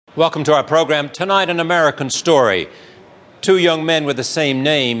Welcome to our program. Tonight, an American story. Two young men with the same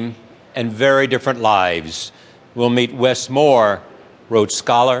name and very different lives. We'll meet Weisz Moore, Rhodes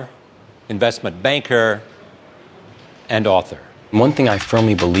Scholar, investment banker, and author. One thing I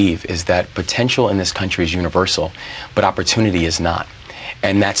firmly believe is that potential in this country is universal, but opportunity is not.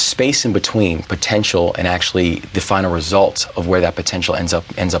 And that space in between potential and actually the final results of where that potential ends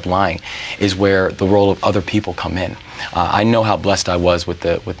up lying is where the role of other people come in. I know how blessed I was with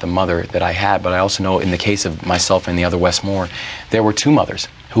the mother that I had, but I also know in the case of myself and the other Weisz Moore, there were two mothers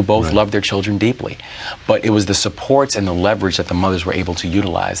who both loved their children deeply. But it was the supports and the leverage that the mothers were able to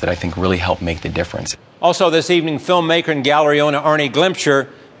utilize that I think really helped make the difference. Also this evening, filmmaker and gallery owner Arne Glimcher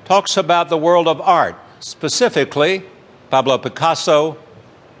talks about the world of art, specifically Pablo Picasso,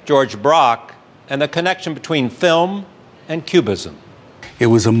 George Braque, and the connection between film and Cubism. It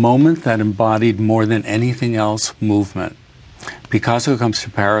was a moment that embodied more than anything else movement. Picasso comes to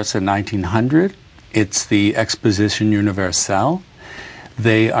Paris in 1900. It's the Exposition Universelle.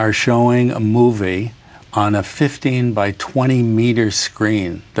 They are showing a movie on a 15 by 20 meter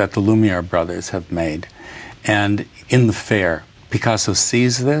screen that the Lumiere brothers have made. And in the fair, Picasso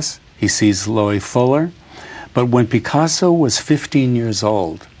sees this. He sees Loie Fuller. But when Picasso was 15 years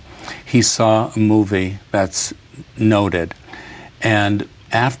old, he saw a movie that's noted. And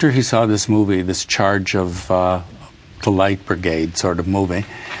after he saw this movie, this Charge of the Light Brigade sort of movie,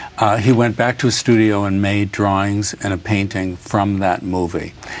 he went back to his studio and made drawings and a painting from that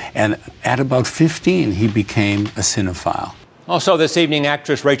movie. And at about 15, he became a cinephile. Also this evening,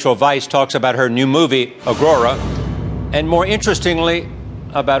 actress Rachel Weisz talks about her new movie, Aurora, and more interestingly,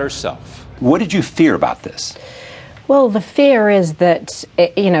 about herself. What did you fear about this? Well, the fear is that,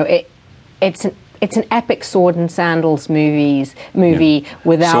 it's an epic sword and sandals movie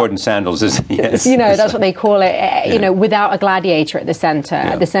without... Sword and sandals is, yes. That's what they call it, without a gladiator at the center.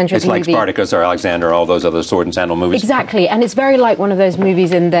 Yeah. At the center it's of the like movie. Spartacus or Alexander, all those other sword and sandal movies. Exactly, and it's very like one of those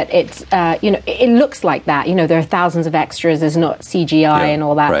movies in that it's, it looks like that. There are thousands of extras, there's not CGI and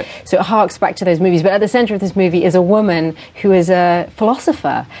all that. Right. So it harks back to those movies. But at the center of this movie is a woman who is a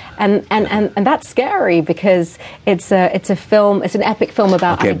philosopher. And that's scary because it's a film, it's an epic film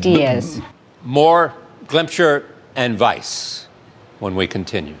about ideas. More Glimcher and Weisz when we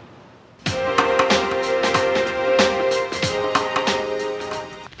continue.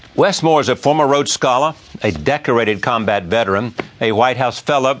 Weisz Moore is a former Rhodes Scholar, a decorated combat veteran, a White House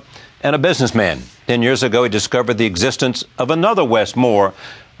fellow, and a businessman. 10 years ago, he discovered the existence of another Weisz Moore,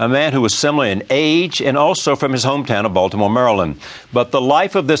 a man who was similar in age and also from his hometown of Baltimore, Maryland. But the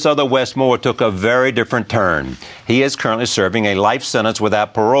life of this other Weisz Moore took a very different turn. He is currently serving a life sentence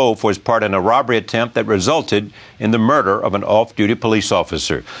without parole for his part in a robbery attempt that resulted in the murder of an off-duty police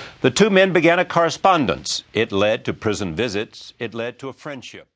officer. The two men began a correspondence. It led to prison visits. It led to a friendship.